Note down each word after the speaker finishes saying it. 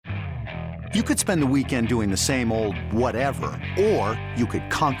You could spend the weekend doing the same old whatever, or you could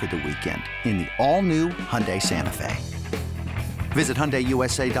conquer the weekend in the all-new Hyundai Santa Fe. Visit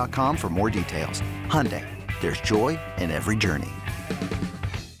HyundaiUSA.com for more details. Hyundai, there's joy in every journey.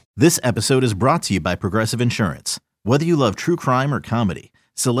 This episode is brought to you by Progressive Insurance. Whether you love true crime or comedy,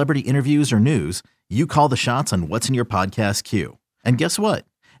 celebrity interviews or news, you call the shots on what's in your podcast queue. And guess what?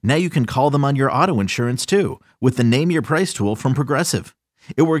 Now you can call them on your auto insurance too with the Name Your Price tool from Progressive.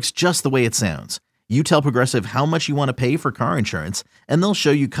 It works just the way it sounds. You tell Progressive how much you want to pay for car insurance, and they'll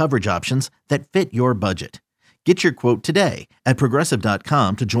show you coverage options that fit your budget. Get your quote today at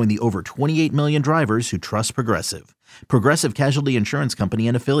Progressive.com to join the over 28 million drivers who trust Progressive. Progressive Casualty Insurance Company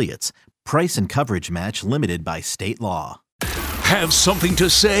and Affiliates. Price and coverage match limited by state law. Have something to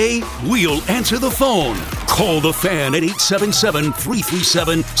say? We'll answer the phone. Call the Fan at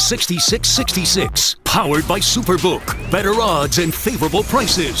 877-337-6666. Powered by Superbook. Better odds and favorable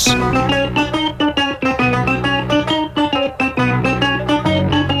prices.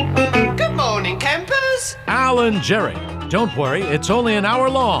 Alan Jerry. Don't worry, it's only an hour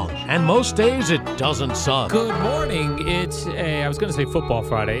long, and most days it doesn't suck. Good morning. I was going to say Football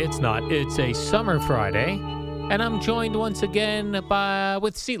Friday. It's not. It's a Summer Friday, and I'm joined once again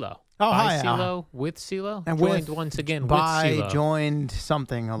with CeeLo. Oh, hi. CeeLo, with CeeLo. And joined once again with CeeLo. Joined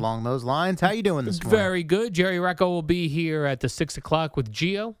something along those lines. How you doing this morning? Very good. Jerry Recco will be here at the 6 o'clock with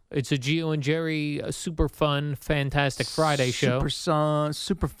Gio. It's a Gio and Jerry super fun, fantastic Friday show.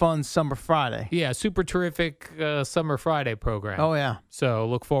 Super fun Summer Friday. Yeah, super terrific Summer Friday program. Oh, yeah. So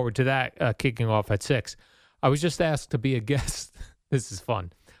look forward to that kicking off at 6. I was just asked to be a guest. This is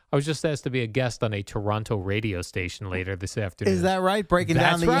fun. I was just asked to be a guest on a Toronto radio station later this afternoon. Is that right? Breaking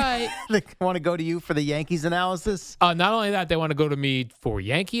That's down the right. They want to go to you for the Yankees analysis? Not only that, they want to go to me for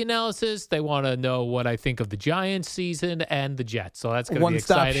Yankee analysis. They want to know what I think of the Giants season and the Jets. So that's going to be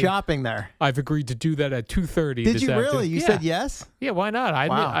exciting. One-stop shopping there. I've agreed to do that at 2:30 Did this you afternoon. really? You said yes? Yeah, why not?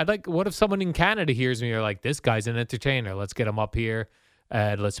 Wow. I'd like. What if someone in Canada hears me? You're like, this guy's an entertainer. Let's get him up here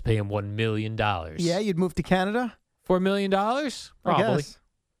and let's pay him $1 million. Yeah, you'd move to Canada? $4 million? Probably. I guess.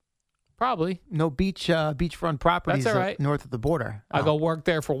 Probably. No beachfront properties That's all right. North of the border. I go work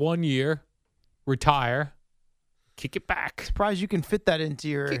there for 1 year, retire, kick it back. Surprised you can fit that into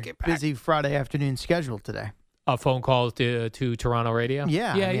your busy Friday afternoon schedule today. A phone call to Toronto radio?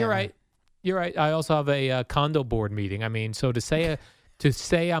 Yeah. Yeah, you're right. You're right. I also have a condo board meeting. I mean, so to say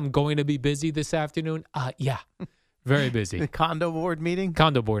I'm going to be busy this afternoon, yeah, very busy. The condo board meeting?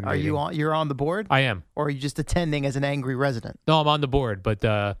 Condo board meeting. Are you on? You're on the board? I am. Or are you just attending as an angry resident? No, I'm on the board,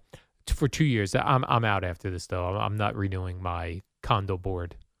 but for 2 years, I'm out after this though. I'm not renewing my condo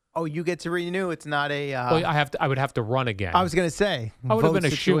board. Oh, you get to renew. It's not a. Well, I would have to run again. I was going to say. I would have been a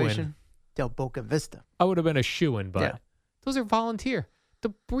shoo-in. shoo-in. Del Boca Vista. I would have been a shoo-in, but those are volunteer.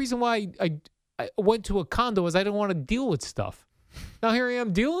 The reason why I went to a condo is I didn't want to deal with stuff. Now here I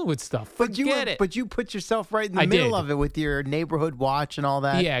am dealing with stuff. Forget it. But you put yourself right in the middle of it with your neighborhood watch and all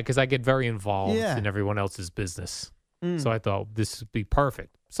that. Yeah, because I get very involved in everyone else's business. So I thought this would be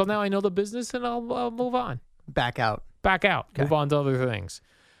perfect. So now I know the business and I'll move on. Back out. Okay. Move on to other things.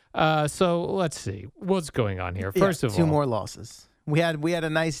 So let's see. What's going on here? First of all. 2 more losses. We had a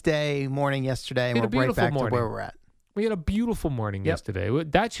nice morning yesterday, and we're right back to where we're at. We had a beautiful morning yesterday.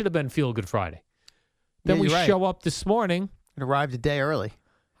 That should have been Feel Good Friday. Then we right. show up this morning. It arrived a day early.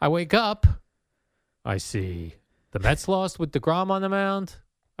 I wake up. I see the Mets lost with DeGrom on the mound.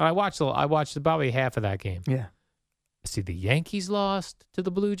 I watched probably half of that game. Yeah. I see the Yankees lost to the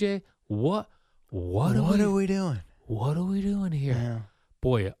Blue Jay. What are we doing? What are we doing here? Yeah.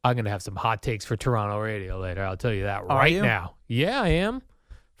 Boy, I'm going to have some hot takes for Toronto radio later. I'll tell you that right now. Yeah, I am.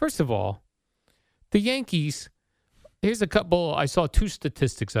 First of all, the Yankees, here's a couple. I saw 2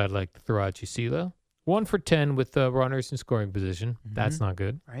 statistics I'd like to throw at you, CeeLo. 1 for 10 with runners in scoring position. Mm-hmm. That's not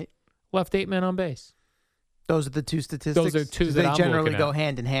good. Right. Left 8 men on base. Those are the 2 statistics? Those are 2 that they I'm generally looking go at.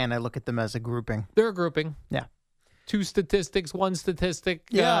 hand in hand. I look at them as a grouping. They're a grouping. Yeah. 2 statistics, 1 statistic.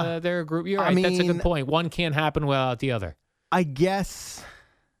 Yeah. They're a group. You're right. That's a good point. One can't happen without the other. I guess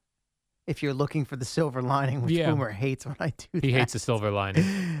if you're looking for the silver lining, which Boomer hates when I do that. He hates the silver lining.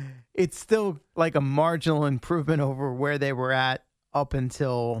 It's still like a marginal improvement over where they were at up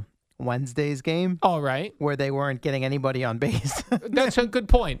until Wednesday's game. All right. Where they weren't getting anybody on base. That's a good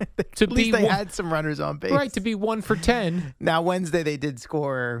point. At least they had some runners on base. Right, to be 1 for 10. Now, Wednesday they did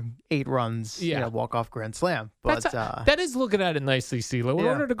score 8 runs. Yeah. Walk-off grand slam. But that is looking at it nicely, CeeLo. In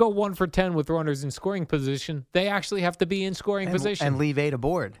order to go 1 for 10 with runners in scoring position, they actually have to be in scoring position. And leave 8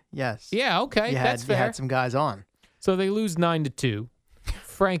 aboard. Yes. Yeah, okay. That's fair. You had some guys on. So they lose 9-2.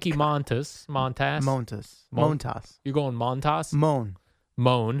 Frankie Montas. Montas. You're going Montas?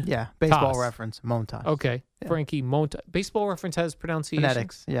 Moan. Yeah, Baseball Tas. Reference, Montas. Okay. Yeah. Frankie Montas. Baseball Reference has pronunciation.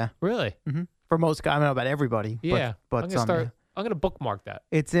 Phonetics, yeah. Really? hmm For most guys, I don't know about everybody. Yeah. But I'm some, gonna yeah. I'm gonna bookmark that.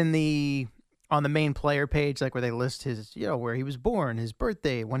 It's in on the main player page, like where they list his, where he was born, his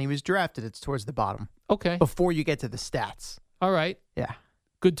birthday, when he was drafted. It's towards the bottom Okay. before you get to the stats. All right. Yeah.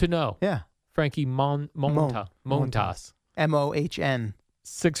 Good to know. Yeah. Frankie Montas. Mohn.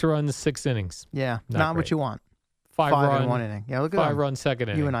 6 runs, 6 innings. Yeah. Not Not great. what you want. 5 Five run, in 1 inning. Yeah, look at 5 them. run second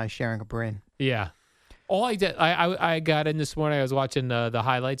inning. You and I sharing a brain. Yeah. All I did, I got in this morning. I was watching the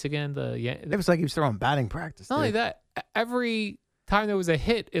highlights again. It was like he was throwing batting practice. Not only dude. that, every time there was a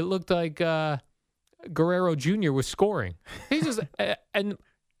hit, it looked like Guerrero Jr. was scoring. He just and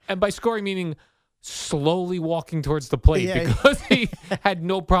by scoring meaning slowly walking towards the plate Yeah. because he had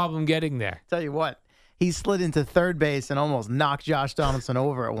no problem getting there. Tell you what, he slid into third base and almost knocked Josh Donaldson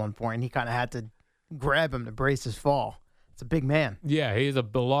over at one point. He kind of had to grab him to brace his fall. It's a big man. Yeah, he's a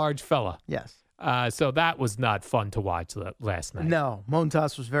large fella. Yes. So that was not fun to watch last night. No,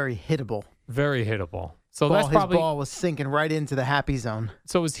 Montas was very hittable. Very hittable. So His that's probably. ball was sinking right into the happy zone.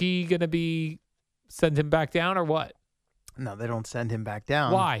 So is he going to send him back down or what? No, they don't send him back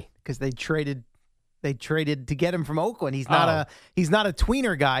down. Why? Because they traded to get him from Oakland. He's not a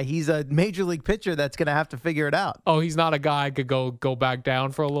tweener guy. He's a major league pitcher that's going to have to figure it out. Oh, he's not a guy who could go back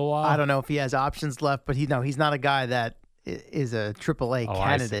down for a little while. I don't know if he has options left, but he's not a guy that is a AAA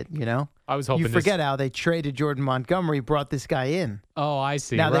candidate. I was hoping you forget how they traded Jordan Montgomery, brought this guy in. Oh, I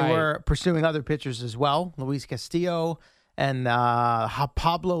see. Now right. they were pursuing other pitchers as well, Luis Castillo and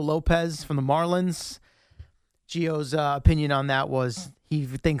Pablo Lopez from the Marlins. Gio's opinion on that was he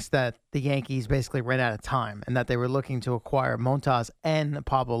thinks that the Yankees basically ran out of time and that they were looking to acquire Montas and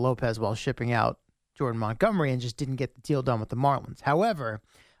Pablo Lopez while shipping out Jordan Montgomery and just didn't get the deal done with the Marlins. However,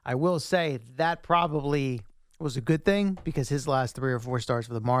 I will say that probably was a good thing because his last 3 or 4 starts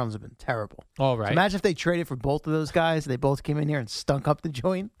for the Marlins have been terrible. All right. So imagine if they traded for both of those guys. They both came in here and stunk up the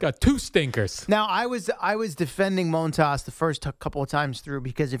joint. Got 2 stinkers. Now, I was defending Montas the first couple of times through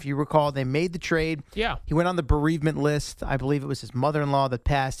because if you recall, they made the trade. Yeah. He went on the bereavement list. I believe it was his mother-in-law that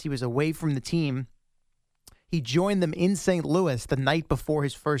passed. He was away from the team. He joined them in St. Louis the night before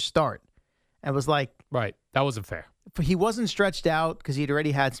his first start and was like, Right. That wasn't fair. he wasn't stretched out because he'd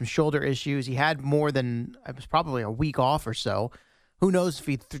already had some shoulder issues. He had more than, it was probably a week off or so. Who knows if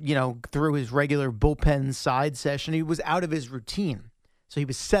he, threw his regular bullpen side session. He was out of his routine. So he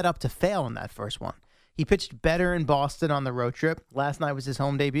was set up to fail in that first one. He pitched better in Boston on the road trip. Last night was his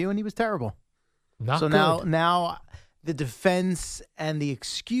home debut, and he was terrible. Not so good. now the defense and the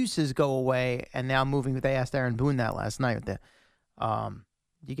excuses go away, and now they asked Aaron Boone that last night.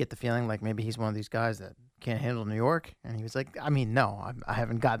 You get the feeling like maybe he's one of these guys that can't handle New York. And he was like, no, I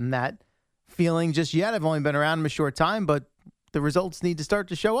haven't gotten that feeling just yet. I've only been around him a short time, but the results need to start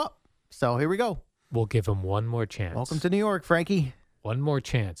to show up. So here we go. We'll give him one more chance. Welcome to New York, Frankie. One more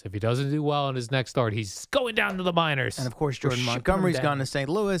chance. If he doesn't do well in his next start, he's going down to the minors. And of course, Jordan We're shipping Montgomery's him down. gone to St.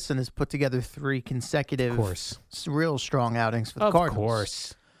 Louis and has put together 3 consecutive, Of course. real strong outings for the Of Cardinals.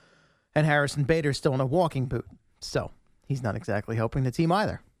 course. And Harrison Bader's still in a walking boot. So he's not exactly helping the team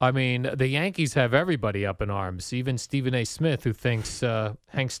either. I mean, the Yankees have everybody up in arms, even Stephen A. Smith, who thinks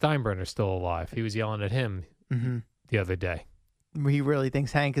Hank Steinbrenner's still alive. He was yelling at him the other day. He really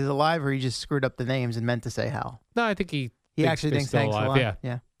thinks Hank is alive, or he just screwed up the names and meant to say Hal? No, I think he Actually they're thinks still Hank's alive.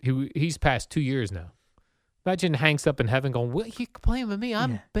 Yeah. He's past 2 years now. Imagine Hank's up in heaven going, "What you blaming me?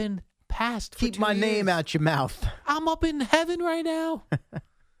 I've been past. For Keep 2 my name years. out your mouth. I'm up in heaven right now.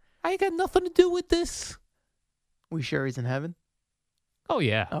 I ain't got nothing to do with this." We sure he's in heaven? Oh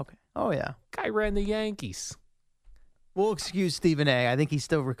yeah, Okay. Oh, yeah. guy ran the Yankees. We'll excuse Stephen A. I think he's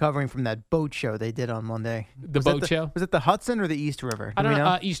still recovering from that boat show they did on Monday. The Was that boat show? Was it the Hudson or the East River? I Do don't we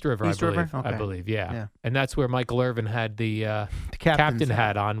know. know? East River, East I believe. River? Okay. I believe, yeah. Yeah. And that's where Michael Irvin had the The captain's captain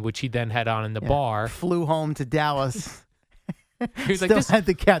hat on, which he then had on in the Yeah. bar. Flew home to Dallas. He was like, Still "This had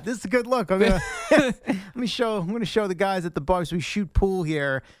the cap. This is a good look. I'm gonna I'm gonna show the guys at the bar. So we shoot pool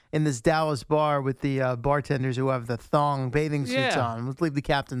here in this Dallas bar with the bartenders who have the thong bathing suits Yeah. on. Let's leave the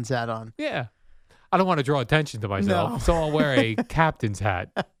captain's hat on. Yeah. I don't want to draw attention to myself, No. so I'll wear a captain's hat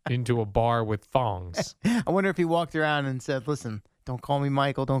into a bar with thongs. I wonder if he walked around and said, "Listen, don't call me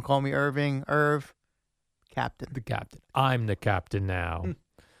Michael. Don't call me Irving. Irv, captain." The captain. I'm the captain now. Hmm.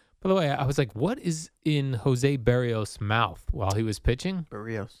 By the way, I was like, what is in Jose Barrios' mouth while he was pitching?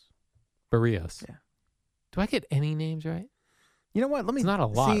 Barrios. Barrios. Yeah. Do I get any names right? You know what? Let me It's not a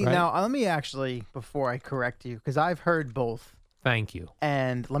lot, see right? now. Let me actually, before I correct you, because I've heard both, Thank you.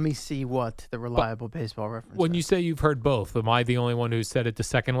 and let me see what the reliable baseball reference. When says. you say you've heard both, am I the only one who said it the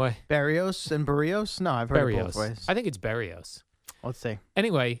second way? Barrios and Barrios, no, I've heard it Barrios. both ways. I think it's Barrios. Let's see.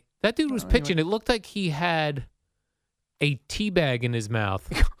 Anyway, that dude was pitching. It looked like he had a tea bag in his mouth.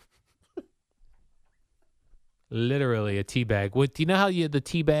 Literally a tea bag. Do you know how the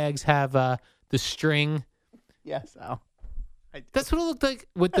tea bags have the string? Yes, Al. That's what it looked like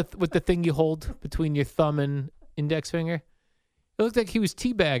with the thing you hold between your thumb and index finger. It looked like he was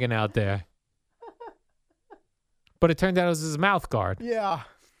teabagging out there. But it turned out it was his mouth guard. Yeah.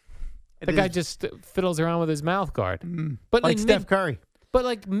 The guy just fiddles around with his mouth guard. But like Steph Curry. But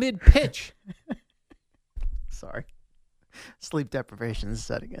like mid-pitch. Sorry. Sleep deprivation is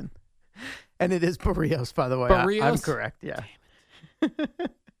setting in. And it is Barrios, by the way. Barrios? I'm correct, yeah.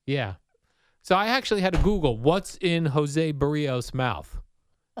 Yeah. So I actually had to Google what's in Jose Barrios' mouth.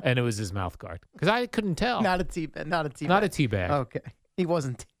 And it was his mouth guard. Because I couldn't tell. Not a tea bag. Not a tea bag. Okay. He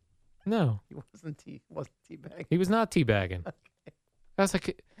wasn't. No. He wasn't tea bag. He was not teabagging. Okay. I was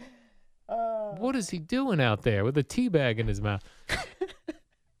like, what is he doing out there with a tea bag in his mouth?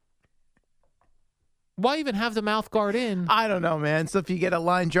 Why even have the mouth guard in? I don't know, man. So if you get a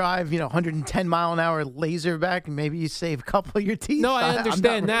line drive, 110 mile an hour laser back, maybe you save a couple of your teeth. No, I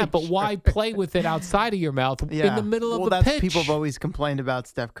understand that, but why play with it outside of your mouth in the middle of the pitch? People have always complained about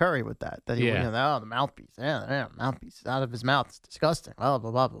Steph Curry with that. That the mouthpiece. Yeah, mouthpiece out of his mouth. It's disgusting. Blah,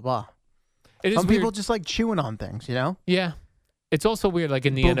 blah, blah, blah, blah. Some people just like chewing on things, Yeah. It's also weird, like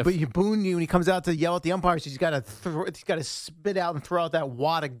in the NFL. But Boone, when he comes out to yell at the umpires, he's got to spit out and throw out that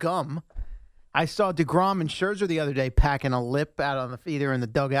wad of gum. I saw DeGrom and Scherzer the other day packing a lip out on either in the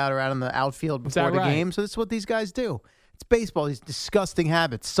dugout or out on the outfield before the game. So that's what these guys do. It's baseball. These disgusting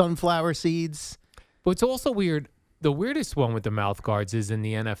habits. Sunflower seeds. But it's also weird. The weirdest one with the mouth guards is in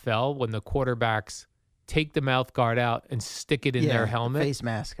the NFL when the quarterbacks take the mouth guard out and stick it in their helmet. Face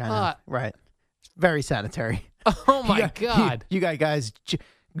mask. I know. Right. Very sanitary. Oh, my God. You got guys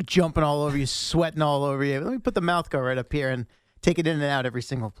jumping all over you, sweating all over you. Let me put the mouth guard right up here and take it in and out every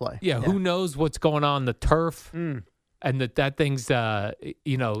single play. Yeah, who knows what's going on the turf, and that thing's, not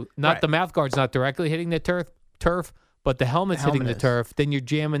the mouth guard's not directly hitting the turf, but the helmet's hitting the turf. Then you're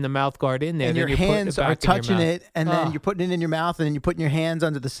jamming the mouth guard in there. And then your hands are touching it, and then you're putting it in your mouth, and then you're putting your hands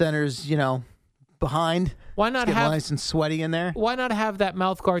under the centers, behind. Why not have nice and sweaty in there? Why not have that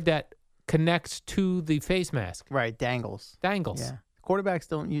mouth guard that connects to the face mask? Right, dangles. Yeah. Quarterbacks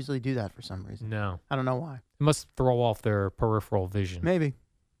don't usually do that for some reason. No. I don't know why. It must throw off their peripheral vision. Maybe.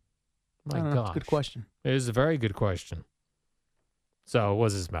 My God. That's a good question. It is a very good question. So it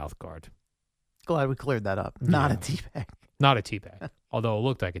was his mouth guard. Glad we cleared that up. Not a tea bag. Not a tea bag. Although it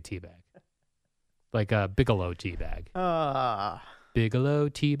looked like a tea bag. Like a Bigelow tea bag. Bigelow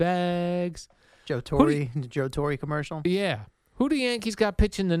tea bags. Joe Torre commercial? Yeah. Who the Yankees got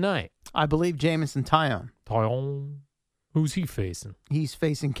pitching tonight? I believe Jameson Taillon. Who's he facing? He's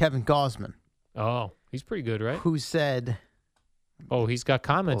facing Kevin Gausman. Oh, he's pretty good, right? Who said... Oh, he's got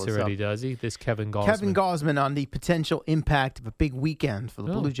comments already, does he? This Kevin Gausman. Kevin Gausman on the potential impact of a big weekend for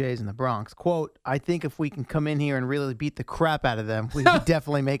the Blue Jays and the Bronx. Quote, I think if we can come in here and really beat the crap out of them, we would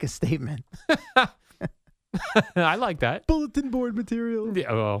definitely make a statement. I like that. Bulletin board material.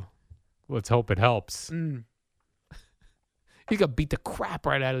 Yeah, well, let's hope it helps. You got beat the crap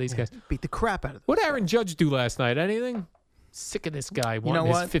right out of these guys. Beat the crap out of them. What did Aaron Judge do last night? Anything? Sick of this guy wanting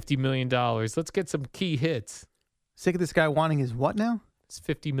his $50 million. Let's get some key hits. Sick of this guy wanting his what now? It's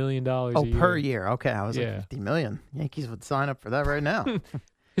 $50 million a year. Per year. Okay, I was like $50 million. Yankees would sign up for that right now.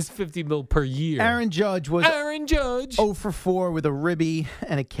 It's $50 million per year. Aaron Judge 0 for 4 with a ribby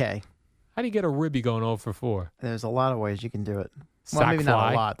and a K. How do you get a ribby going 0 for 4? There's a lot of ways you can do it. Sack maybe fly.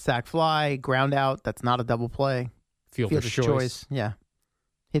 Not a lot. Sack fly, ground out. That's not a double play. Fielder's choice. Yeah.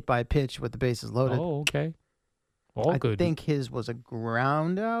 Hit by a pitch with the bases loaded. Oh, okay. All good. I think his was a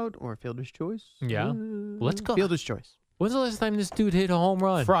ground out or a fielder's choice. Yeah. Let's go. Fielder's choice. When's the last time this dude hit a home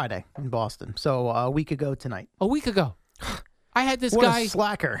run? Friday in Boston. So a week ago tonight. A week ago. I had this what guy. A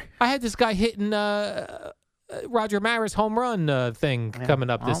slacker. I had this guy hitting Roger Maris home run thing coming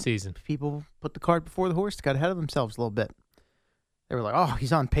up this season. People put the cart before the horse, got ahead of themselves a little bit. They were like, oh,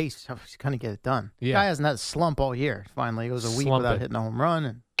 he's on pace. He's going to get it done. Yeah. The guy hasn't had a slump all year. Finally, it was a week without hitting a home run.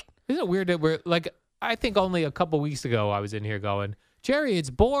 And isn't it weird that we're like, I think only a couple weeks ago I was in here going, Jerry, it's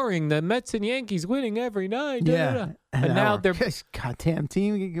boring. The Mets and Yankees winning every night. Yeah. And now they're goddamn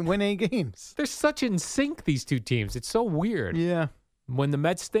team can win 8 games. They're such in sync, these two teams. It's so weird. Yeah. When the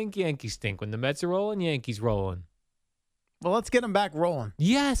Mets stink, Yankees stink. When the Mets are rolling, Yankees rolling. Well, let's get them back rolling.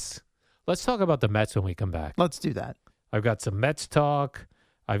 Yes. Let's talk about the Mets when we come back. Let's do that. I've got some Mets talk.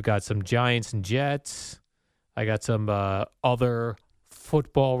 I've got some Giants and Jets. I got some other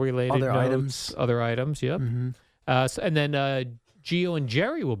football-related items. Other items, yep. Mm-hmm. And then Gio and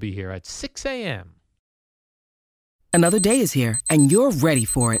Jerry will be here at 6 a.m. Another day is here, and you're ready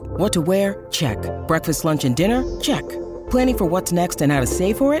for it. What to wear? Check. Breakfast, lunch, and dinner? Check. Planning for what's next and how to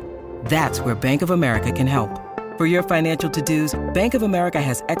save for it? That's where Bank of America can help. For your financial to-dos, Bank of America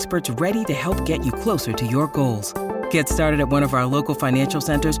has experts ready to help get you closer to your goals. Get started at one of our local financial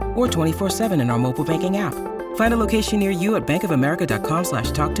centers or 24/7 in our mobile banking app. Find a location near you at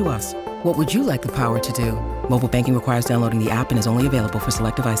bankofamerica.com/talktous. What would you like the power to do? Mobile banking requires downloading the app and is only available for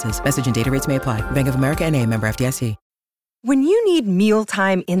select devices. Message and data rates may apply. Bank of America NA, member FDIC. When you need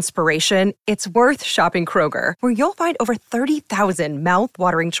mealtime inspiration, it's worth shopping Kroger, where you'll find over 30,000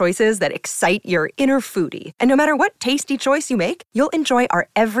 mouth-watering choices that excite your inner foodie. And no matter what tasty choice you make, you'll enjoy our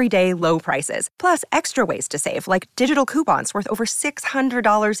everyday low prices, plus extra ways to save, like digital coupons worth over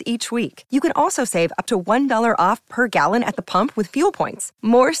 $600 each week. You can also save up to $1 off per gallon at the pump with fuel points.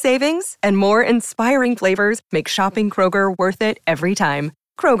 More savings and more inspiring flavors make shopping Kroger worth it every time.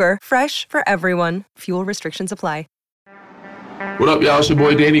 Kroger, fresh for everyone. Fuel restrictions apply. What up, y'all? It's your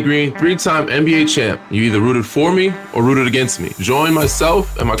boy Danny Green, 3-time NBA champ. You either rooted for me or rooted against me. Join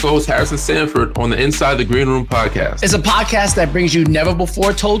myself and my co-host Harrison Sanford on the Inside the Green Room podcast. It's a podcast that brings you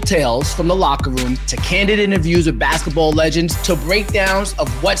never-before-told tales from the locker room to candid interviews with basketball legends to breakdowns of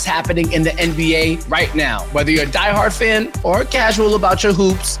what's happening in the NBA right now. Whether you're a diehard fan or casual about your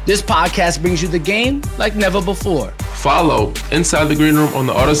hoops, this podcast brings you the game like never before. Follow Inside the Green Room on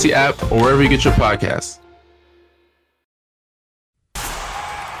the Odyssey app or wherever you get your podcasts.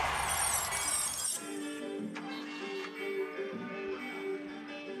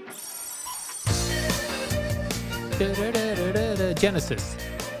 Genesis.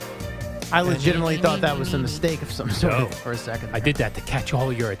 I legitimately thought that was a mistake of some sort for a second. I did that to catch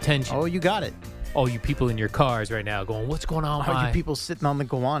all your attention. Oh, you got it. All you people in your cars right now going, what's going on with All my... you people sitting on the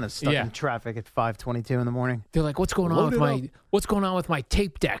Gowanus stuck in traffic at 5:22 in the morning. They're like, what's going on with my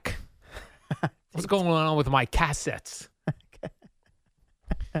tape deck? What's going on with my cassettes?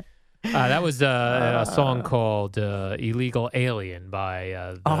 That was a song called "Illegal Alien"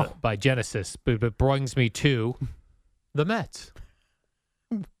 by Genesis, but it brings me to the Mets.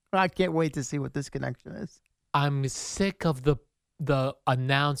 I can't wait to see what this connection is. I'm sick of the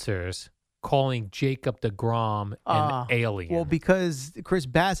announcers calling Jacob deGrom an alien. Well, because Chris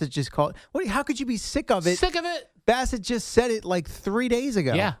Bassett just called. How could you be sick of it? Sick of it? Bassett just said it like 3 days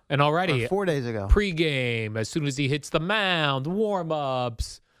ago. Yeah, and already or 4 days ago. Pregame, as soon as he hits the mound,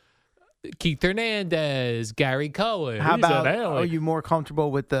 warm-ups. Keith Hernandez, Gary Cohen. How about, are you more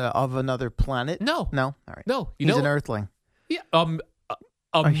comfortable with the of another planet? No. All right. No. He's an earthling. Yeah.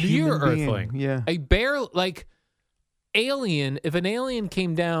 A mere earthling. Yeah. A bare, alien. If an alien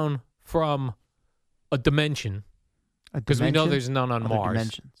came down from a dimension, because we know there's none on Mars.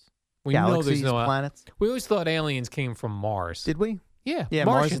 Dimensions. We Galaxies, know there's no planets. We always thought aliens came from Mars. Did we? Yeah. Yeah,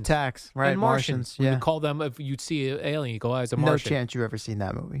 Martians. Mars Attacks. Right, And Martians. Yeah. You call them, if you'd see an alien, you go, as a Martian. No chance you ever seen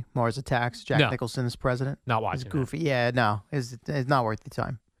that movie. Mars Attacks, Jack Nicholson is president. Not watching It's goofy. Yeah, no. It's not worth the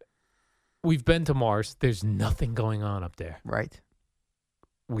time. We've been to Mars. There's nothing going on up there. Right.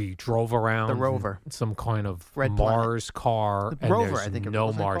 We drove around The rover. in some kind of Red Mars car, The and rover, there's I think. no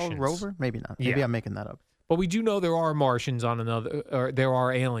Was it called Martians. Rover? Maybe not. Maybe Yeah. I'm making that up. But we do know there are Martians on another, or there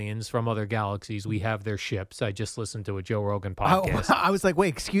are aliens from other galaxies. We have their ships. I just listened to a Joe Rogan podcast. I was like, wait,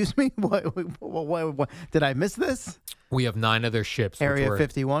 excuse me? What? Did I miss this? We have 9 of their ships. which Area were,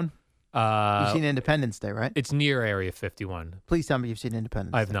 51? You've seen Independence Day, right? It's near Area 51. Please tell me you've seen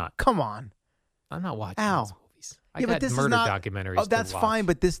Independence I have Day. not. Come on. I'm not watching Ow. those movies. I Yeah, but got this is murder not- documentaries. Oh, that's to watch. fine,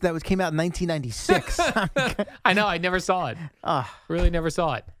 but that came out in 1996. I know. I never saw it. Really never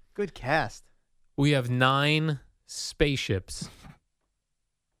saw it. Good cast. We have 9 spaceships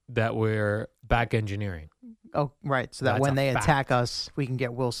that we're back engineering. Oh, right. So that That's when a they fact. attack us, we can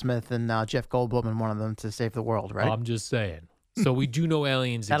get Will Smith and Jeff Goldblum in one of them to save the world, right? I'm just saying. So we do know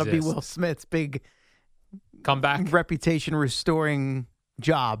aliens That'll exist. be Will Smith's big Come back. reputation restoring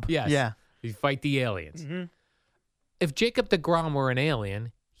job. Yes. Yeah. We fight the aliens. Mm-hmm. If Jacob deGrom were an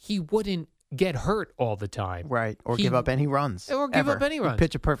alien, he wouldn't get hurt all the time. Right. Or give up any runs. Or give ever. up any He'd runs.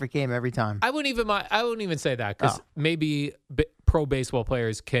 pitch a perfect game every time. I wouldn't even say that because Oh. maybe pro baseball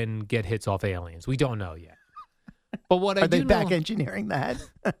players can get hits off aliens. We don't know yet. But what I Are they do back know, engineering that?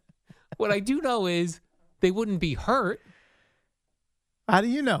 what I do know is they wouldn't be hurt. How do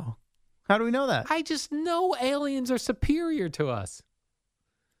you know? How do we know that? I just know aliens are superior to us.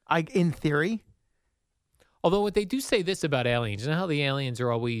 In theory. Although what they do say this about aliens, you know how the aliens are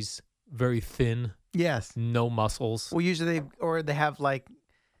always very thin, Yes. no muscles. Well, usually they have like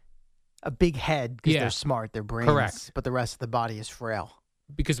a big head because Yeah. they're smart, they're brains. Correct. But the rest of the body is frail.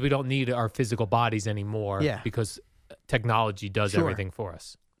 Because we don't need our physical bodies anymore. Yeah. Because technology does Sure. everything for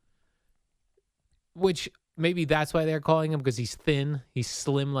us. Which maybe that's why they're calling him, because he's thin. He's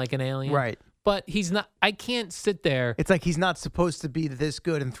slim like an alien. Right. But he's not. I can't sit there. It's like he's not supposed to be this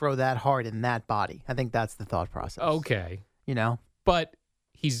good and throw that hard in that body. I think that's the thought process. Okay. You know? But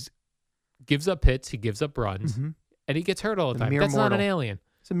he's gives up hits, he gives up runs, and he gets hurt all the time. That's not an alien.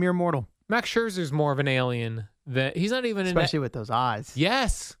 It's a mere mortal. Max Scherzer's more of an alien than he's not even especially with those eyes.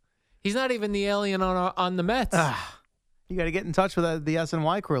 Yes. He's not even the alien on the Mets. You got to get in touch with the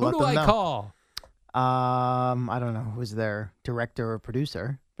SNY crew. Who do I call? I don't know who's their director or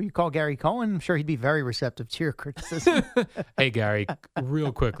producer. But you call Gary Cohen, I'm sure he'd be very receptive to your criticism. Hey, Gary,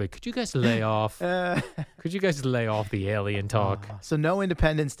 real quickly, could you guys lay off? Could you guys lay off the alien talk? So no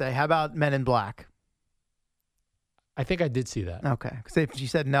Independence Day. How about Men in Black? I think I did see that. Okay. Because if you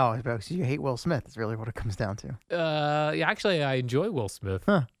said no, it's because you hate Will Smith. That's really what it comes down to. Yeah, actually, I enjoy Will Smith.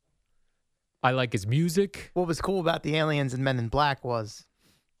 Huh. I like his music. What was cool about the aliens in Men in Black was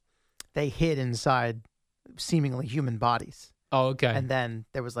they hid inside seemingly human bodies. Oh, okay. And then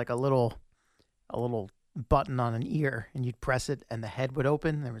there was like a little button on an ear, and you'd press it, and the head would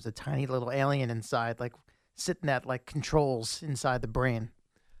open. There was a tiny little alien inside, like sitting at like controls inside the brain.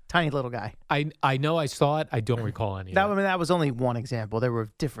 Tiny little guy. I know I saw it. I don't recall any of that. I mean, that was only one example. There were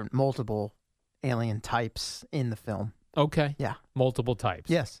multiple alien types in the film. Okay. Yeah. Multiple types.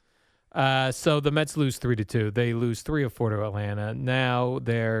 Yes. So the Mets lose 3-2. They lose 3 of 4 to Atlanta. Now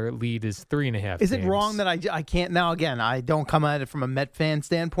their lead is 3.5. Is it wrong that I can't now? Again, I don't come at it from a Met fan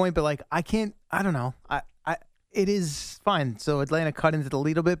standpoint, but like I can't. I don't know. It is fine. So Atlanta cut into the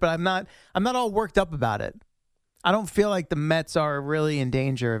lead a bit, but I'm not all worked up about it. I don't feel like the Mets are really in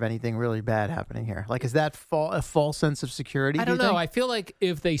danger of anything really bad happening here. Like, is that a false sense of security? I don't know. I feel like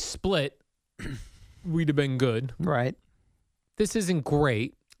if they split, we'd have been good. Right. This isn't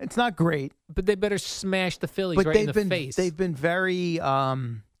great. It's not great. But they better smash the Phillies right in the face. They've been very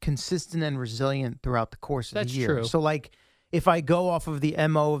consistent and resilient throughout the course of the year. True. So, like, if I go off of the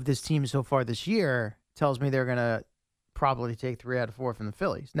MO of this team so far this year, it tells me they're going to probably take 3 out of 4 from the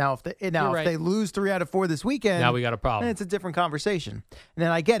Phillies. Now, if they lose 3 out of 4 this weekend, now we got a problem. Then it's a different conversation. And then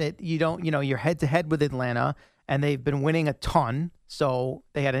I get it. You're head to head with Atlanta, and they've been winning a ton. So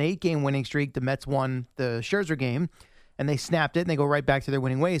they had an 8-game winning streak. The Mets won the Scherzer game, and they snapped it, and they go right back to their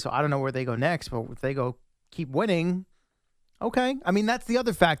winning ways. So I don't know where they go next, but if they keep winning, okay. I mean, that's the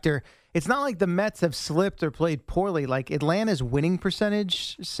other factor. It's not like the Mets have slipped or played poorly. Like, Atlanta's winning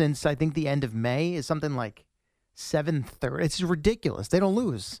percentage since I think the end of May is something like 730. It's ridiculous. They don't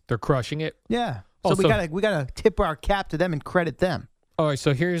lose. They're crushing it. Yeah. So we gotta tip our cap to them and credit them. All right.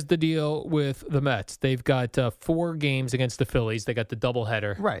 So here's the deal with the Mets. They've got 4 games against the Phillies. They got the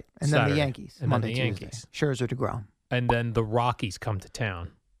doubleheader. Right. And Saturday. then the Yankees. And Monday, then the Tuesday. Yankees. Scherzer to Grom. And then the Rockies come to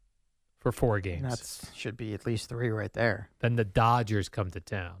town for 4 games. That should be at least 3 right there. Then the Dodgers come to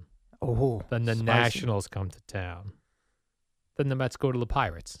town. Oh. Then the spicy. Nationals come to town. Then the Mets go to the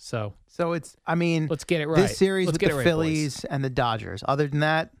Pirates. So it's, I mean, let's get it right. This series let's with get the it right, Phillies boys. and the Dodgers. Other than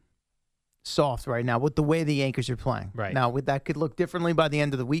that, soft right now with the way the Yankees are playing. Right. Now, that could look differently by the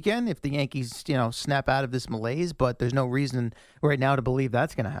end of the weekend if the Yankees, snap out of this malaise, but there's no reason right now to believe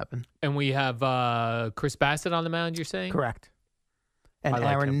that's going to happen. And we have Chris Bassett on the mound, you're saying? Correct. And I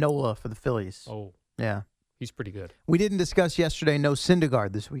like Aaron him. Nola for the Phillies. Oh. Yeah. He's pretty good. We didn't discuss yesterday no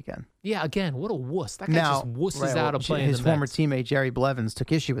Syndergaard this weekend. Yeah, again, what a wuss. That guy just wusses out of playing his the former Mets. teammate Jerry Blevins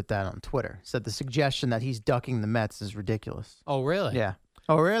took issue with that on Twitter. Said the suggestion that he's ducking the Mets is ridiculous. Oh, really? Yeah.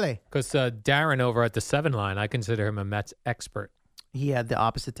 Oh, really? Because Darren over at the 7 line, I consider him a Mets expert. He had the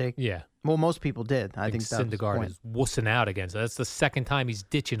opposite take? Yeah. Well, most people did. I think that's the Syndergaard point. is wussing out again. So that's the second time he's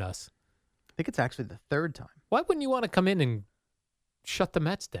ditching us. I think it's actually the 3rd time. Why wouldn't you want to come in and shut the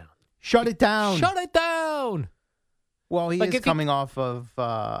Mets down? Shut it down. Shut it down. Well, he is coming off of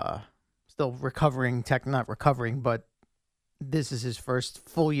still recovering, not recovering, but this is his first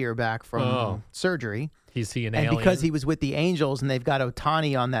full year back from surgery. Is he an and alien? Because he was with the Angels and they've got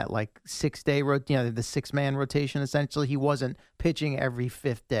Ohtani on that like 6-day the 6-man rotation essentially. He wasn't pitching every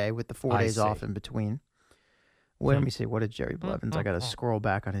 5th day with the 4 days off in between. Let me see. What did Jerry Blevins? I got to scroll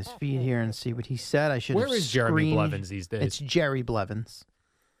back on his feed here and see what he said. I should. Where is Jeremy Blevins these days? It's Jerry Blevins.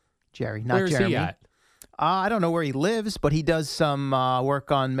 Jerry, not Where is Jeremy. he at? I don't know where he lives, but he does some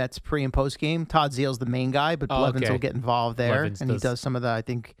work on Mets pre- and post-game. Todd Zeal's the main guy, but Blevins will get involved there. Blevins he does some of the, I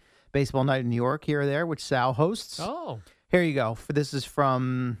think, Baseball Night in New York here or there, which Sal hosts. Oh. Here you go. This is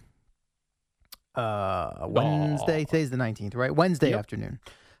from Wednesday. Today's the 19th, right? Wednesday afternoon.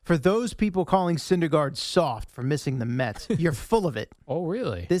 For those people calling Syndergaard soft for missing the Mets, you're full of it. Oh,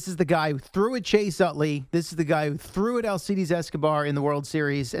 really? This is the guy who threw at Chase Utley. This is the guy who threw at Alcides Escobar in the World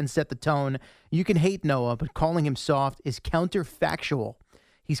Series and set the tone. You can hate Noah, but calling him soft is counterfactual.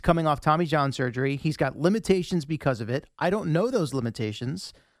 He's coming off Tommy John surgery. He's got limitations because of it. I don't know those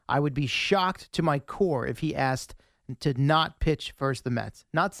limitations. I would be shocked to my core if he asked to not pitch versus the Mets.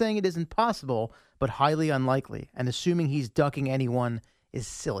 Not saying it isn't possible, but highly unlikely. And assuming he's ducking anyone is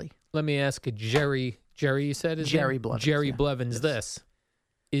silly. Let me ask Jerry, you said his Jerry name? Blevins. Jerry Yeah. Blevins, Yes. this.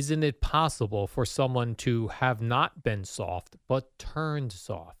 Isn't it possible for someone to have not been soft, but turned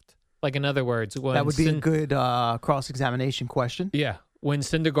soft? Like, in other words, when That would be a good cross-examination question. Yeah. When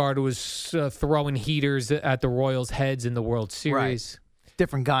Syndergaard was throwing heaters at the Royals' heads in the World Series.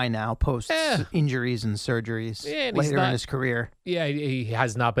 Different guy now, post injuries and surgeries and later in his career. Yeah, he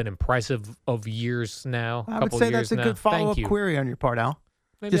has not been impressive of years now. I would say that's a good follow-up query on your part, Al.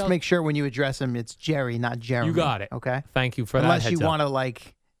 Maybe Just I'll- make sure when you address him, it's Jerry, not Jeremy. You got it. Okay? Thank you for that. Unless you heads up. want to,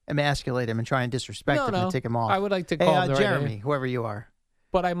 like, emasculate him and try and disrespect him and take him off. I would like to Hey, call him the right Jeremy, name. whoever you are.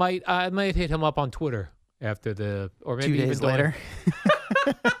 But I might hit him up on Twitter after or maybe 2 even days during- later.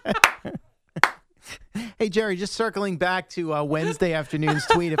 Hey, Jerry, just circling back to Wednesday afternoon's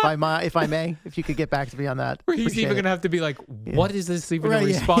tweet, if I may, if you could get back to me on that. Where he's Appreciate even it. going to have to be like, what is this even Right, a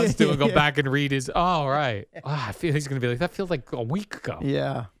yeah, response to? And go yeah. back and read his, oh, right. I feel he's going to be like, that feels like a week ago.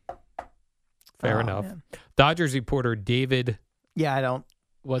 Yeah. Fair Oh, enough. man. Dodgers reporter David, Yeah, I don't.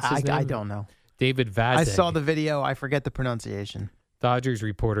 what's his name? I don't know. David Vazig. I saw the video. I forget the pronunciation. Dodgers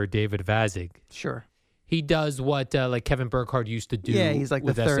reporter David Vazig. Sure. He does what like Kevin Burkhardt used to do. Yeah, he's like the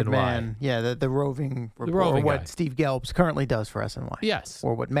with third SNY. man. Yeah, the roving reporter, roving or what guy. Steve Gelbs currently does for SNY. Yes.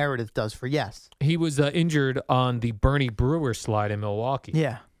 Or what Meredith does for Yes. He was injured on the Bernie Brewer slide in Milwaukee.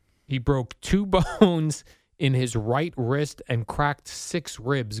 Yeah. He broke 2 bones in his right wrist and cracked 6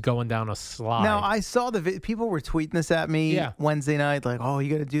 ribs going down a slide. Now, I saw people were tweeting this at me Wednesday night, like, oh,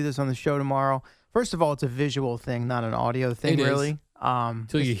 you got to do this on the show tomorrow. First of all, it's a visual thing, not an audio thing, It is. really.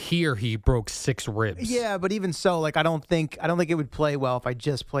 So you hear he broke 6 ribs. Yeah, but even so, like, I don't think it would play well if I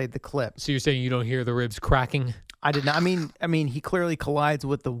just played the clip. So you're saying you don't hear the ribs cracking? I did not. I mean, he clearly collides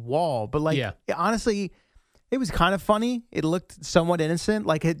with the wall, but like, honestly, it was kind of funny. It looked somewhat innocent.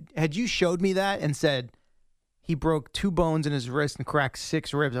 Like, had you showed me that and said he broke 2 bones in his wrist and cracked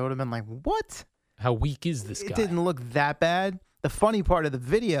 6 ribs, I would have been like, what? How weak is this guy? It didn't look that bad. The funny part of the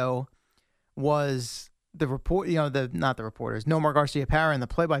video was the report, not the reporters, Nomar Garcia-Parra and the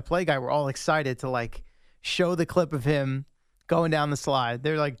play-by-play guy were all excited to like show the clip of him going down the slide.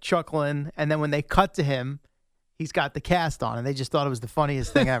 They're like chuckling, and then when they cut to him, he's got the cast on, and they just thought it was the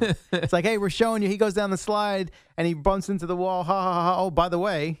funniest thing ever. It's like, hey, we're showing you. He goes down the slide and he bumps into the wall. Ha ha ha! Oh, by the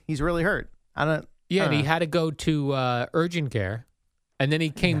way, he's really hurt. And he had to go to urgent care, and then he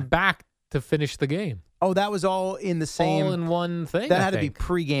came back to finish the game. Oh, that was all in the same. All in one thing. That I had to be think.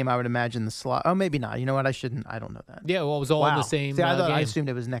 pregame, I would imagine. The slot. Oh, maybe not. You know what? I shouldn't. I don't know that. Yeah, well, it was all in the same See, I game. assumed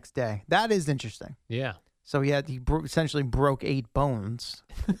it was next day. That is interesting. Yeah. So he essentially broke 8 bones.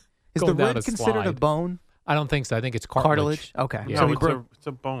 Is the Going down rib a considered a slide. bone? I don't think so. I think it's cartilage. Okay. Yeah. So No, he broke. it's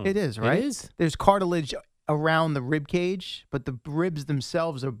a bone. It is, right? It is? There's cartilage around the rib cage, but the ribs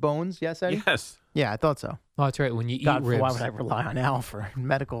themselves are bones. Yes, Eddie? Yes. Yeah, I thought so. Oh, that's right. When you eat God, ribs. why would I rely on Al for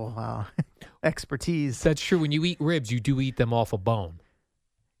medical expertise? That's true. When you eat ribs, you do eat them off a bone.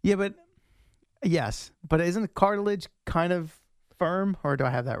 Yeah, but yes, but isn't the cartilage kind of firm, or do I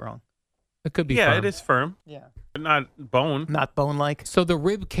have that wrong? It could be Yeah, firm. it is firm. Yeah, But not bone. not bone-like. So the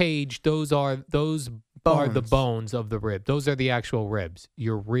rib cage, those are the Bones. bones of the rib. Those are the actual ribs.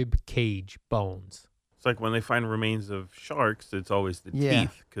 Your rib cage bones. It's like when they find remains of sharks, it's always the Yeah.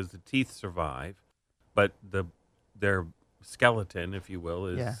 teeth because the teeth survive, but their skeleton, if you will,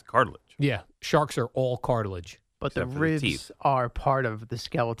 is cartilage. Yeah, sharks are all cartilage. But the Except for the ribs teeth. are part of the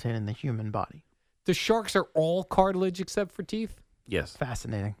skeleton in the human body. The sharks are all cartilage except for teeth? Yes.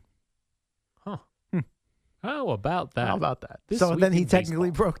 Fascinating. Huh. How about that? How about that? This So week then he in technically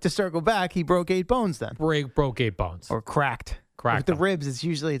baseball. broke, to circle back, he broke 8 bones then. Broke 8 bones. Or cracked. Cracked With the them. ribs,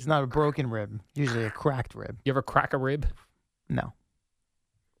 it's not a broken rib. Usually a cracked rib. You ever crack a rib? No.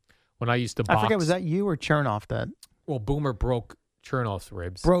 When I used to box. I forget, was that you or Chernoff that Well, Boomer broke Chernoff's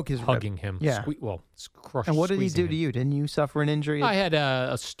ribs. broke his hugging rib? him. Yeah. Crushed. And what did he squeezing do to him. you? Didn't you suffer an injury? I had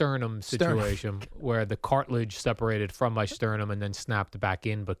a sternum Sternum. situation where the cartilage separated from my sternum and then snapped back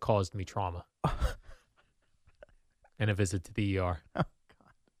in, but caused me trauma. And a visit to the ER. Oh,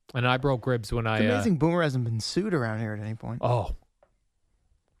 And I broke ribs when It's amazing Boomer hasn't been sued around here at any point. Oh,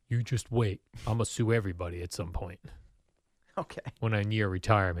 you just wait. I'm going to sue everybody at some point. Okay. When I near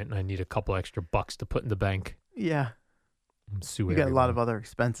retirement and I need a couple extra bucks to put in the bank, Yeah. I'm sue You got a lot everyone. of other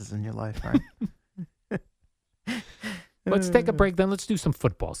expenses in your life, right? Let's take a break then. Let's do some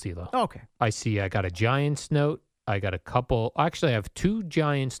football, CeeLo. Okay. I see I got a Giants note. I got a couple. Actually, I have 2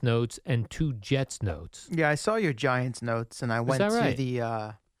 Giants notes and 2 Jets notes. Yeah, I saw your Giants notes, and I went that to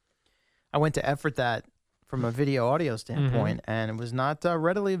right? I went to effort that from a video audio standpoint, and it was not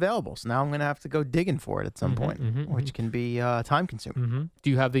readily available. So now I'm going to have to go digging for it at some point, which can be time consuming. Do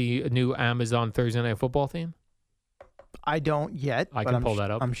you have the new Amazon Thursday Night Football theme? I don't yet. I but can pull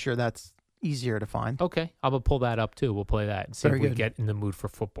that up. I'm sure that's easier to find. Okay, I'm gonna pull that up too. We'll play that and see Very if we good. get in the mood for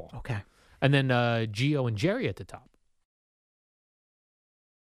football. Okay. And then Gio and Jerry at the top.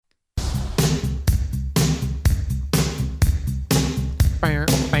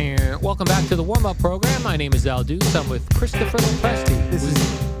 Welcome back to the warm-up program. My name is Al Deuce. I'm with Christopher Presti. This is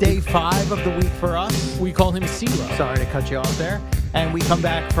day 5 of the week for us. We call him CeeLo. Sorry to cut you off there. And we come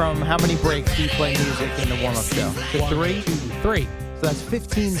back from how many breaks do you play music in the warm-up show? 1, 2, 3. So that's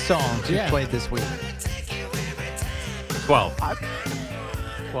 15 songs you played this week. 12.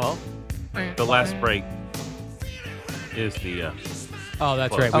 12? The last break is the... Oh,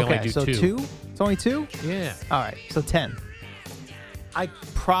 that's right. We only do so 2? It's only 2? Yeah. All right, so 10. I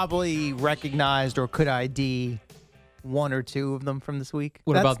probably recognized or could ID 1 or 2 of them from this week.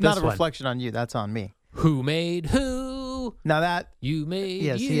 What That's about this not a one? reflection on you. That's on me. Who made who? Now that... You made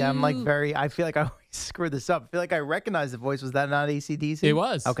Yeah, you. see, I'm like I feel like I always screw this up. I feel like I recognize the voice. Was that not AC/DC? It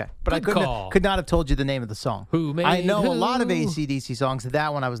was. Okay. But Good call. could not have told you the name of the song. Who made I know who? a lot of AC/DC songs.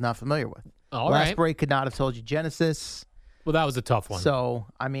 That one I was not familiar with. All Last right. break could not have told you Genesis. Well, that was a tough one. So,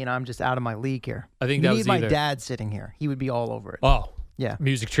 I mean, I'm just out of my league here. I think you that need was my either- dad sitting here. He would be all over it. Oh. Yeah.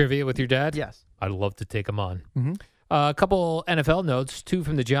 Music trivia with your dad? Yes. I'd love to take him on. Mm-hmm. A couple NFL notes, 2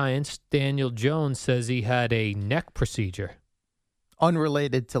 from the Giants. Daniel Jones says he had a neck procedure.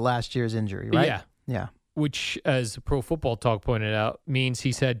 Unrelated to last year's injury, right? Yeah. Yeah. Which, as Pro Football Talk pointed out, means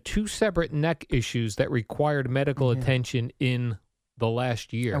he's had 2 separate neck issues that required medical attention in the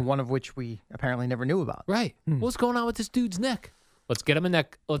last year. And one of which we apparently never knew about. Right. What's going on with this dude's neck? Let's get him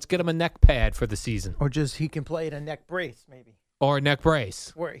a neck pad for the season. Or just he can play in a neck brace, maybe. Or a neck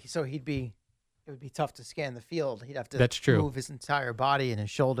brace. So it would be tough to scan the field. He'd have to That's true. move his entire body and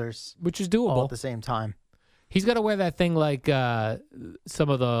his shoulders. Which is doable. All at the same time. He's got to wear that thing like some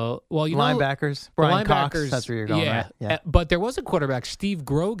of the linebackers. The Brian Cox, linebackers, that's where you're going, yeah. right? Yeah. But there was a quarterback, Steve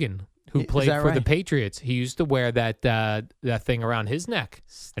Grogan, who played that for the right? Patriots. He used to wear that thing around his neck,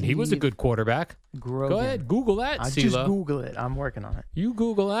 and he was a Steve good quarterback. Grogan. Go ahead, Google that, I CeeLo. just Google it. I'm working on it. You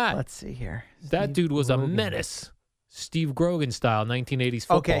Google that. Let's see here. That Steve dude was Grogan. a menace. Steve Grogan style, 1980s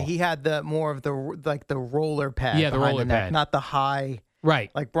football. Okay, he had the more of the roller pad. Yeah, the behind roller neck, pad. not the high.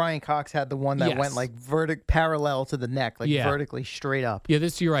 Right. Like Brian Cox had the one that Yes. went like parallel to the neck, like Yeah. vertically straight up. Yeah,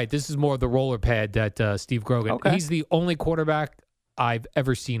 you're right. This is more of the roller pad that Steve Grogan. Okay. He's the only quarterback I've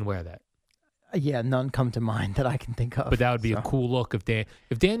ever seen wear that. Yeah, none come to mind that I can think of. But that would be a cool look if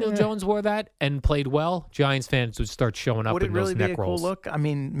Daniel Jones wore that and played well. Giants fans would start showing up Would it in really those be neck a rolls. cool look? I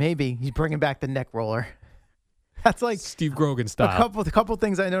mean, maybe he's bringing back the neck roller. That's like Steve Grogan style. a couple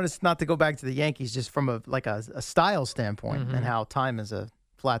things I noticed. Not to go back to the Yankees, just from a style standpoint Mm-hmm. and how time is a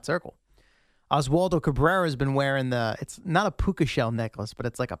flat circle. Oswaldo Cabrera has been wearing it's not a puka shell necklace, but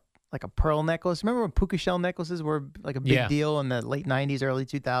it's like a pearl necklace. Remember when puka shell necklaces were like a big Yeah. deal in the late 90s, early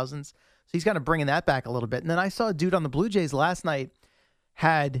 2000s? So he's kind of bringing that back a little bit. And then I saw a dude on the Blue Jays last night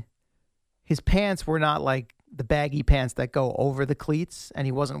had his pants were not like the baggy pants that go over the cleats, and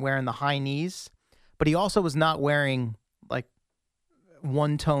he wasn't wearing the high knees, but he also was not wearing like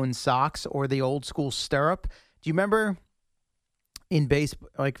one-tone socks or the old school stirrup. Do you remember in baseball,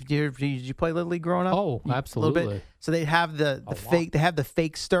 like did you play Little League growing up? Oh, A little absolutely. bit. So they have the fake. They have the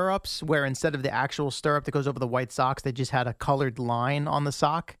fake stirrups where instead of the actual stirrup that goes over the white socks, they just had a colored line on the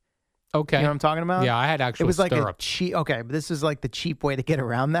sock. Okay. You know what I'm talking about? Yeah, I had actual It was like stirrups. a cheap. Okay, but this is like the cheap way to get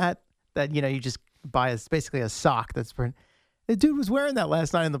around that. That you just buy basically a sock that's. The dude was wearing that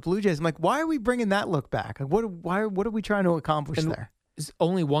last night in the Blue Jays. I'm like, why are we bringing that look back? Like, what are we trying to accomplish there?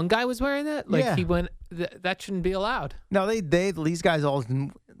 Only one guy was wearing that? Like Yeah. he went, that shouldn't be allowed. No, these guys all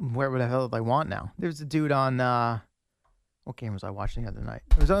can wear whatever the hell they want now. There's a dude on what game was I watching the other night?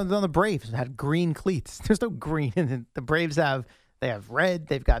 It was on the Braves. It had green cleats. There's no green in it. The Braves have red,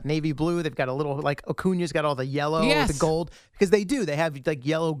 they've got navy blue, they've got a little like Acuna's got all the yellow, the gold. Because they have like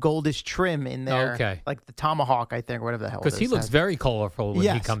yellow goldish trim in there. Okay. Like the tomahawk, I think, or whatever the hell. Because he looks very colorful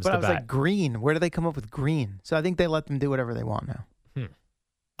when he comes but to I was bat. like, green. Where do they come up with green? So I think they let them do whatever they want now.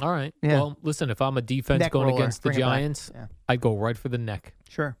 All right. Yeah. Well, listen, if I'm a defense Neck going roller. against the Bring it back. Giants, Yeah. I'd go right for the neck.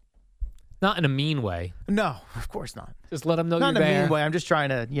 Sure. Not in a mean way. No, of course not. Just let him know Not you're in a there. mean way. I'm just trying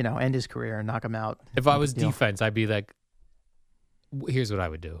to, end his career and knock him out. If I was defense, I'd be like, here's what I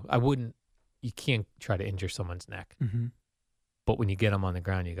would do. You can't try to injure someone's neck. Mm-hmm. But when you get them on the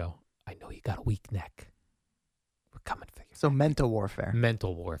ground, you go, I know you got a weak neck. We're coming for you. So mental warfare.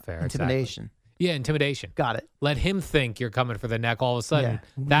 Mental warfare. Intimidation. Exactly. Yeah, intimidation. Got it. Let him think you're coming for the neck. All of a sudden,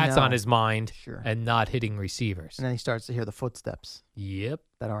 Yeah. that's No. on his mind Sure. and not hitting receivers. And then he starts to hear the footsteps Yep.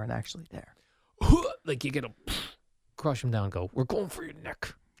 that aren't actually there. Like you get to crush him down and go, we're going for your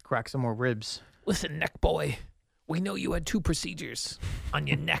neck. Crack some more ribs. Listen, neck boy, we know you had 2 procedures on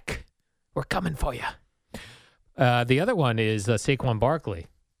your neck. We're coming for you. The other one is Saquon Barkley.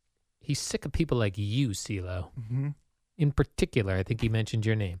 He's sick of people like you, CeeLo. Mm-hmm. In particular, I think he mentioned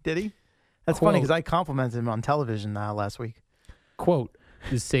your name. Did he? That's funny because I complimented him on television last week. Quote,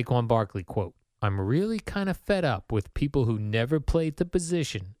 this is Saquon Barkley, quote, I'm really kind of fed up with people who never played the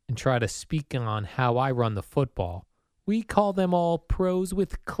position and try to speak on how I run the football. We call them all pros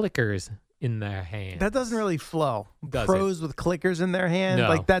with clickers in their hands. That doesn't really flow. Does Pros with clickers in their hand. No.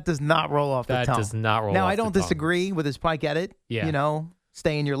 Like that does not roll off the That tongue. does not roll Now, off I don't the tongue. disagree with his I get it. Yeah. You know,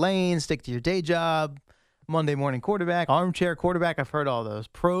 stay in your lane, stick to your day job, Monday morning quarterback, armchair quarterback. I've heard all those.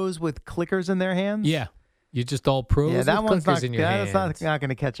 Pros with clickers in their hands. Yeah. You're just all pros Yeah, that with one's clickers not, in your that's hands. not going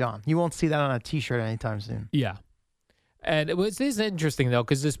to catch on. You won't see that on a T-shirt anytime soon. Yeah. And it is interesting, though,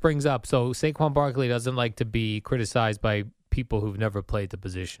 because this brings up, so Saquon Barkley doesn't like to be criticized by people who've never played the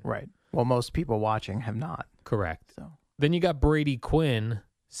position. Right. Well, most people watching have not. Correct. So Then you got Brady Quinn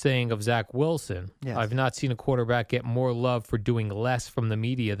saying of Zach Wilson, Yes. I've not seen a quarterback get more love for doing less from the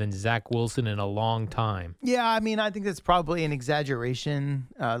media than Zach Wilson in a long time. Yeah, I mean, I think that's probably an exaggeration,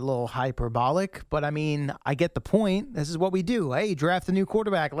 a little hyperbolic, but I mean, I get the point. This is what we do. Hey, draft a new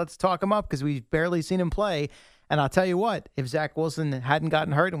quarterback. Let's talk him up because we've barely seen him play. And I'll tell you what, if Zach Wilson hadn't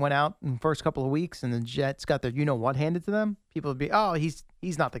gotten hurt and went out in the first couple of weeks and the Jets got their you-know-what handed to them, people would be, oh, he's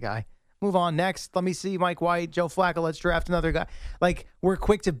not the guy. Move on. Next, let me see Mike White, Joe Flacco. Let's draft another guy. Like, we're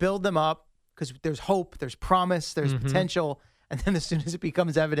quick to build them up because there's hope, there's promise, there's potential. And then as soon as it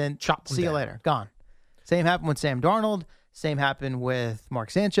becomes evident, see you later. Gone. Same happened with Sam Darnold. Same happened with Mark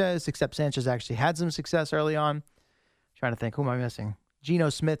Sanchez, except Sanchez actually had some success early on. Trying to think, who am I missing? Geno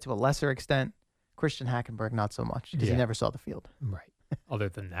Smith to a lesser extent. Christian Hackenberg, not so much because he never saw the field. Right. Other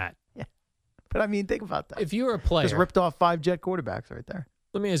than that. Yeah. But I mean, think about that. If you're a player. Just ripped off 5 Jet quarterbacks right there.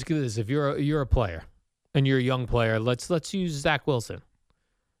 Let me ask you this: if you're a player and you're a young player, let's use Zach Wilson.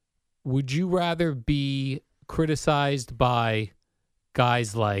 Would you rather be criticized by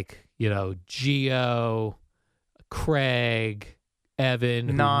guys like Gio, Craig, Evan,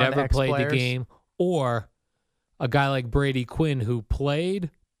 who never played the game, or a guy like Brady Quinn who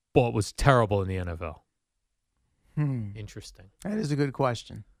played but was terrible in the NFL? Interesting. That is a good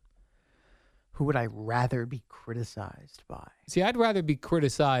question. Who would I rather be criticized by? See, I'd rather be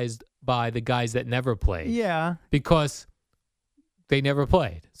criticized by the guys that never played. Yeah. Because they never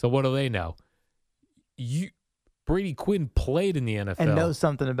played. So what do they know? Brady Quinn played in the NFL. And knows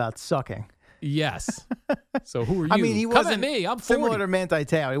something about sucking. Yes. So who are you? I mean, he Come wasn't at me. I'm 40. similar to Manti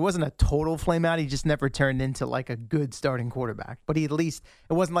Te'o. He wasn't a total flame out. He just never turned into like a good starting quarterback. But he at least,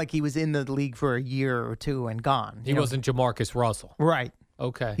 it wasn't like he was in the league for a year or two and gone. He wasn't Jamarcus Russell. Right.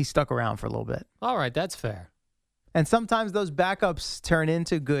 Okay. He stuck around for a little bit. All right. That's fair. And sometimes those backups turn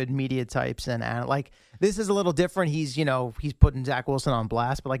into good media types. And like, this is a little different. He's putting Zach Wilson on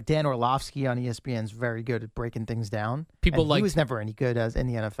blast, but like Dan Orlovsky on ESPN is very good at breaking things down. He was never any good as in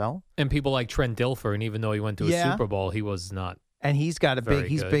the NFL. And people like Trent Dilfer, and even though he went to a Super Bowl, he was not. And he's got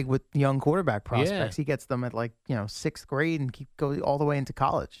he's big with young quarterback prospects. Yeah. He gets them at like, 6th grade and go all the way into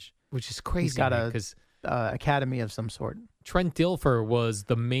college. Which is crazy. He's got a academy of some sort. Trent Dilfer was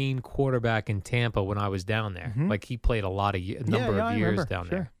the main quarterback in Tampa when I was down there. Like he played a number of years down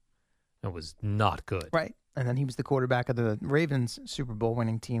there. It was not good. Right. And then he was the quarterback of the Ravens Super Bowl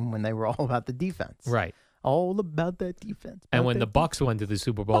winning team when they were all about the defense. Right. All about that defense. And when the Bucs went to the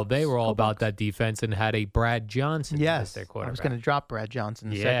Super Bowl, they were all about that defense and had a Brad Johnson as their quarterback. I was going to drop Brad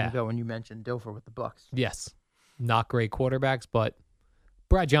Johnson a second ago when you mentioned Dilfer with the Bucs. Yes. Not great quarterbacks, but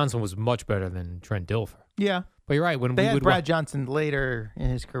Brad Johnson was much better than Trent Dilfer. Yeah. But you're right. When they we had would Brad Johnson later in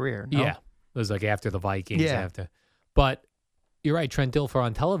his career. No? Yeah. It was like after the Vikings. Yeah. But you're right. Trent Dilfer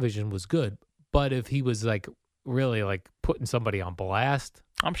on television was good. But if he was like really like putting somebody on blast.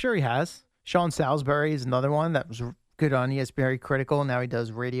 I'm sure he has. Sean Salisbury is another one that was good on ESPN, very critical. Now he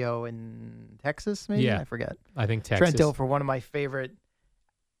does radio in Texas, maybe? Yeah. I forget. I think Texas. Trent Dilfer, one of my favorite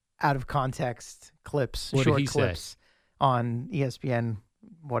out of context clips, What short did he clips say? on ESPN,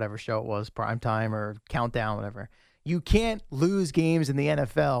 whatever show it was, Primetime or Countdown, whatever. You can't lose games in the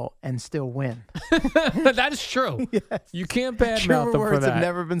NFL and still win. That is true. Yes. You can't badmouth Truer them for words that. have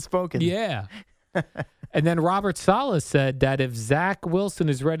never been spoken. Yeah. And then Robert Saleh said that if Zach Wilson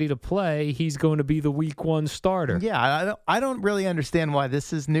is ready to play, he's going to be the Week 1 starter. Yeah, I don't really understand why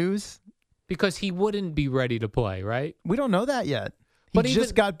this is news because he wouldn't be ready to play, right? We don't know that yet. But He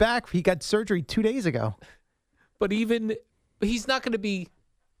just got back. He got surgery 2 days ago. But even he's not going to be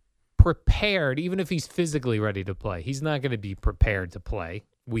prepared, even if he's physically ready to play. He's not going to be prepared to play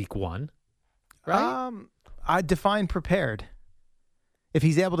week 1, right? I define prepared. If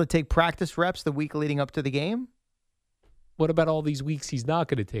he's able to take practice reps the week leading up to the game. What about all these weeks he's not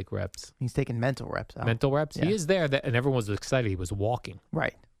going to take reps? He's taking mental reps out. Mental reps? Yeah. He is there, and everyone was excited. He was walking.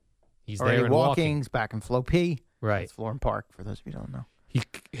 Right. He's already there and walking. He's back in Flow P. Right. It's Florham Park, for those of you who don't know. He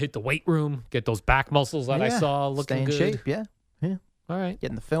hit the weight room, get those back muscles that I saw looking Stay in good. shape, yeah. All right. Get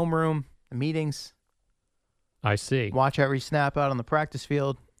in the film room, the meetings. I see. Watch every snap out on the practice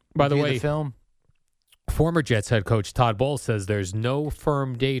field. By the review way, film. Former Jets head coach Todd Bowles says there's no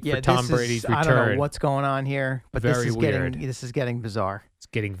firm date for Tom Brady's return. I don't know what's going on here, but Very weird. This is getting bizarre. It's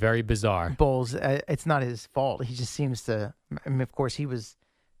getting very bizarre. Bowles, it's not his fault. He just seems to. I mean, of course, he was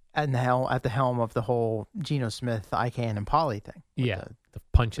at the helm of the whole Geno Smith, Ican, and Polly thing. Yeah, the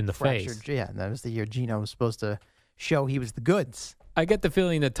punch in the face. Yeah, that was the year Geno was supposed to show he was the goods. I get the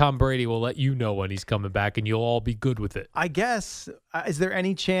feeling that Tom Brady will let you know when he's coming back, and you'll all be good with it. I guess. Is there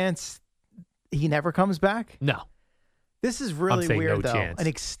any chance he never comes back? No. This is really weird, no though. chance. An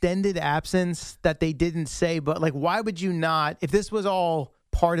extended absence that they didn't say, but like, why would you not? If this was all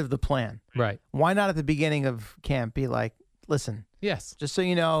part of the plan, right? Why not at the beginning of camp be like, listen, yes, just so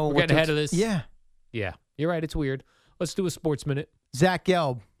you know, we're getting ahead of this. Yeah, yeah, you're right. It's weird. Let's do a sports minute. Zach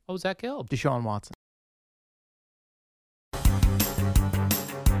Gelb. Oh, Zach Gelb. Deshaun Watson.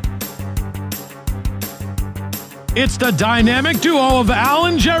 It's the dynamic duo of Al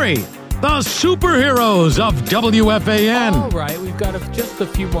and Jerry, the superheroes of WFAN. All right, we've got just a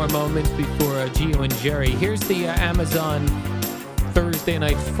few more moments before Gio and Jerry. Here's the Amazon Thursday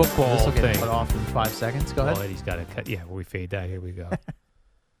Night Football This will thing. get cut off in 5 seconds. Go ahead. Oh, Eddie's got to cut. Yeah, we fade that. Here we go.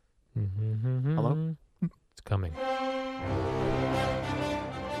 Hello? It's coming.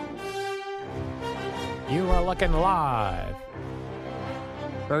 You are looking live.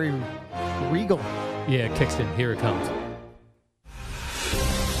 Very regal. Yeah, it kicks in. Here it comes.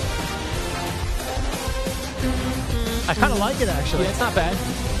 I kind of like it, actually. Yeah, it's not bad.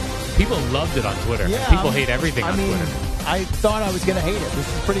 People loved it on Twitter. Yeah, People hate everything on Twitter. I thought I was going to hate it.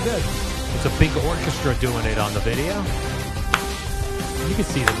 This is pretty good. It's a big orchestra doing it on the video. You can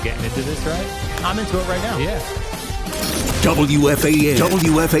see them getting into this, right? I'm into it right now. Yeah. WFAN,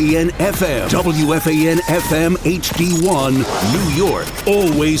 WFAN FM, WFAN FM HD1, New York.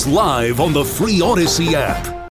 Always live on the free Odyssey app.